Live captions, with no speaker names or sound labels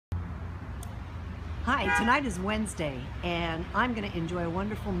Hi, tonight is Wednesday, and I'm going to enjoy a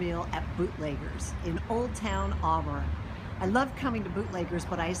wonderful meal at Bootleggers in Old Town, Auburn. I love coming to Bootleggers,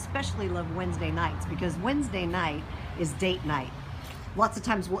 but I especially love Wednesday nights because Wednesday night is date night. Lots of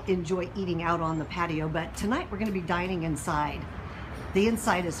times we'll enjoy eating out on the patio, but tonight we're going to be dining inside. The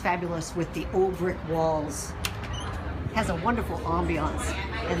inside is fabulous with the old brick walls. It has a wonderful ambiance,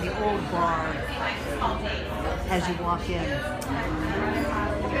 and the old bar as you walk in.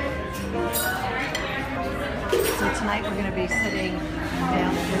 So tonight we're going to be sitting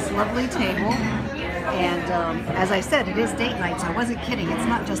down at this lovely table, and as I said, it is date night, so I wasn't kidding. It's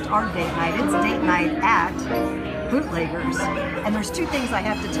not just our date night, it's date night at Bootleggers. And there's two things I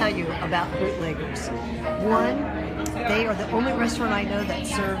have to tell you about Bootleggers. One, they are the only restaurant I know that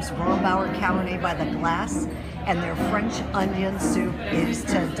serves Rombauer Cabernet by the glass, and their French onion soup is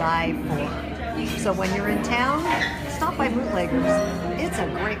to die for. So when you're in town, stop by Bootleggers. It's a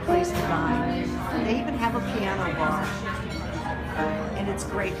great place to dine. They even have a piano bar, and it's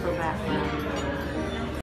great for background.